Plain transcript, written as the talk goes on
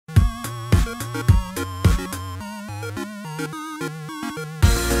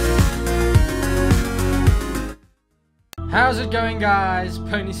How's it going, guys?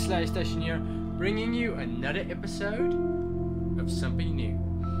 Pony Slay Station here, bringing you another episode of something new.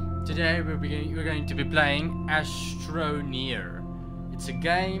 Today we're going to be playing Astroneer. It's a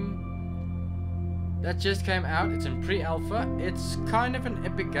game that just came out. It's in pre-alpha. It's kind of an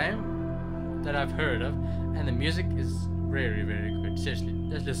epic game that I've heard of, and the music is very, very good. Seriously,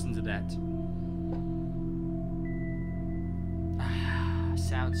 let's listen to that.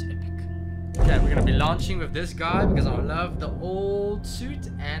 Sounds epic. Okay, we're gonna be launching with this guy because I love the old suit,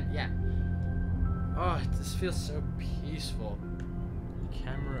 and yeah. Oh, this feels so peaceful.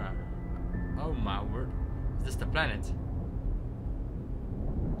 Camera. Oh my word. Is this the planet?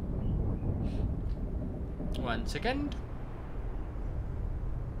 1 second.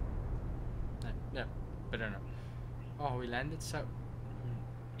 No, better not. Oh, we landed so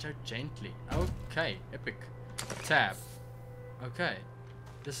gently. Okay, epic. Tab. Okay.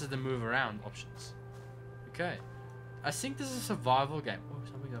 This is the move around options. Okay. I think this is a survival game. Oh,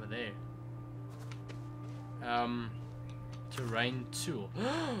 something over there. Terrain tool.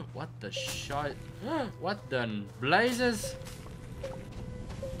 What the shit? What the blazes?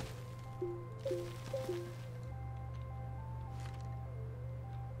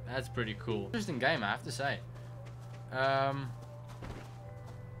 That's pretty cool. Interesting game, I have to say.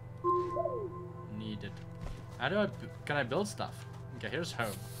 Needed. How do can I build stuff? Okay, here's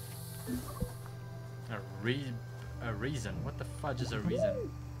home. A reason. What the fudge is a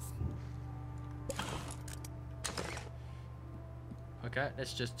reason? Okay,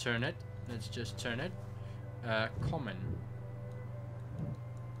 let's just turn it. Let's just turn it. Common.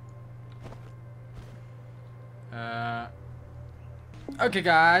 Okay,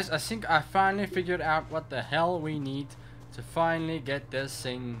 guys, I think I finally figured out what the hell we need to finally get this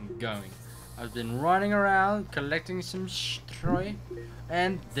thing going. I've been running around collecting some destroy,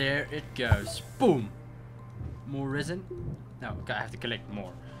 and there it goes. Boom! More resin? No, okay, I have to collect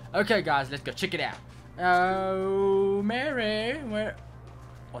more. Okay, guys, let's go check it out. Oh, Mary, where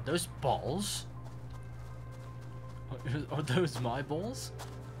are those balls? Are those my balls?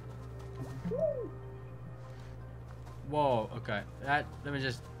 Whoa, okay. Let me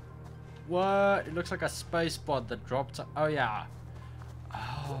just. What? It looks like a space pod that dropped. Oh yeah.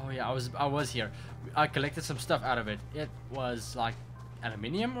 Oh yeah, I was here. I collected some stuff out of it. It was like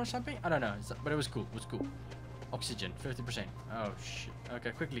aluminium or something. I don't know, but it was cool. It was cool. Oxygen, 50%. Oh shit.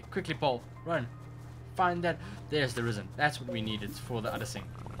 Okay, quickly, Paul, run. Find that. There's the resin. That's what we needed for the other thing.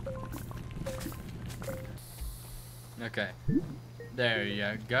 Okay. There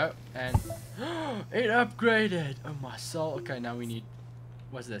you go. And it upgraded. Oh my soul. Okay, now we need.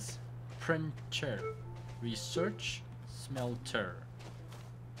 What's this? Printer. Research. Smelter.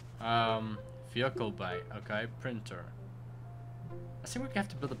 Vehicle bay. Okay, printer. I think we have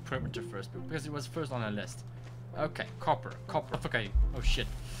to build a printer first because it was first on our list. Okay, copper. Okay. Oh shit.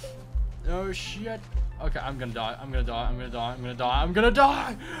 Oh shit. Okay, I'm gonna die. I'm gonna die.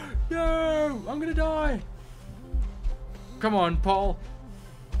 No, I'm gonna die. Come on, Paul.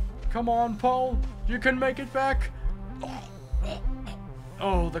 You can make it back.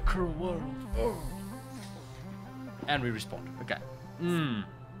 Oh, the cruel world. Oh. And we respawned. Okay.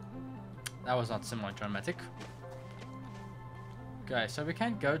 That was not semi-dramatic. Okay, so we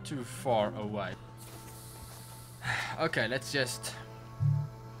can't go too far away. Okay, let's just...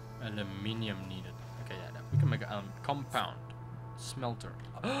 Aluminium needed. Okay, yeah, we can make a compound. Smelter.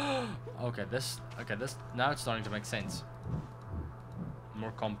 Okay, this... Now it's starting to make sense.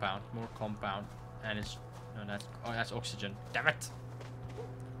 More compound. And it's... No, that's... Oh, that's oxygen. Damn it!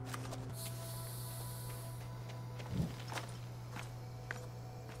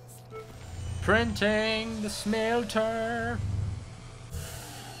 Printing the smelter,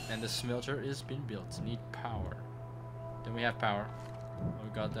 and the smelter is being built. Need power. Then we have power. Oh,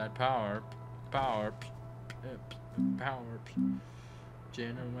 we got that power. Power.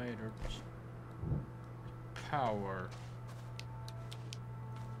 Generator. Power.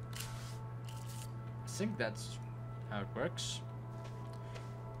 I think that's how it works.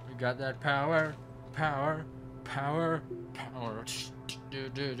 We got that power.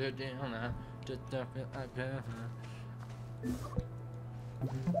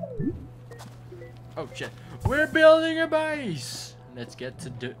 Oh shit. We're building a base. Let's get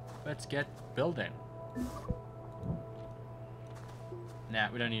building. Nah,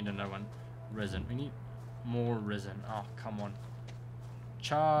 we don't need another one. Resin. We need more resin. Oh, come on.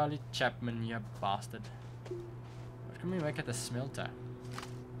 Charlie Chapman, you bastard. What can we make at the smelter?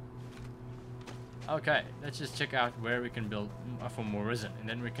 Okay, let's just check out where we can build for more resin, and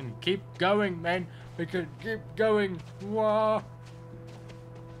then we can keep going, man. We can keep going. Whoa.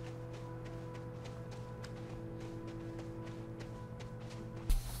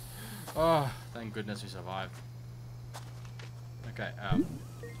 Oh, thank goodness we survived. Okay,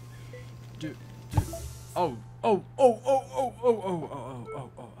 do, oh, oh, oh, oh, oh, oh, oh, oh, oh, oh,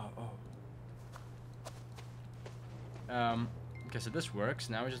 oh, oh, oh. Okay, so this works.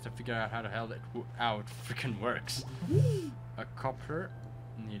 Now we just have to figure out how the hell how it freaking works. A copper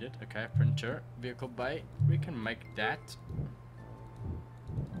needed. Okay, printer, vehicle bay. We can make that.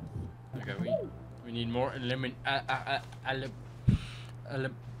 Okay, we need more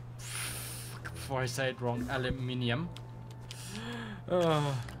before I say it wrong, aluminium.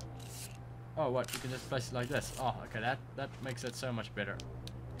 Oh, what? You can just place it like this. Oh, okay, that makes it so much better.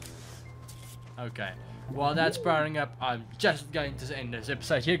 Okay, while that's powering up, I'm just going to end this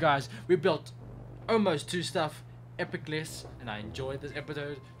episode here, guys. We built almost 2 stuff, epicless, and I enjoyed this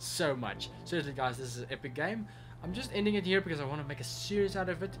episode so much. Seriously, guys, this is an epic game. I'm just ending it here because I want to make a series out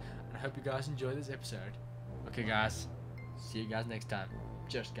of it, and I hope you guys enjoy this episode. Okay, guys, see you guys next time.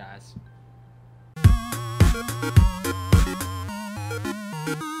 Cheers, guys.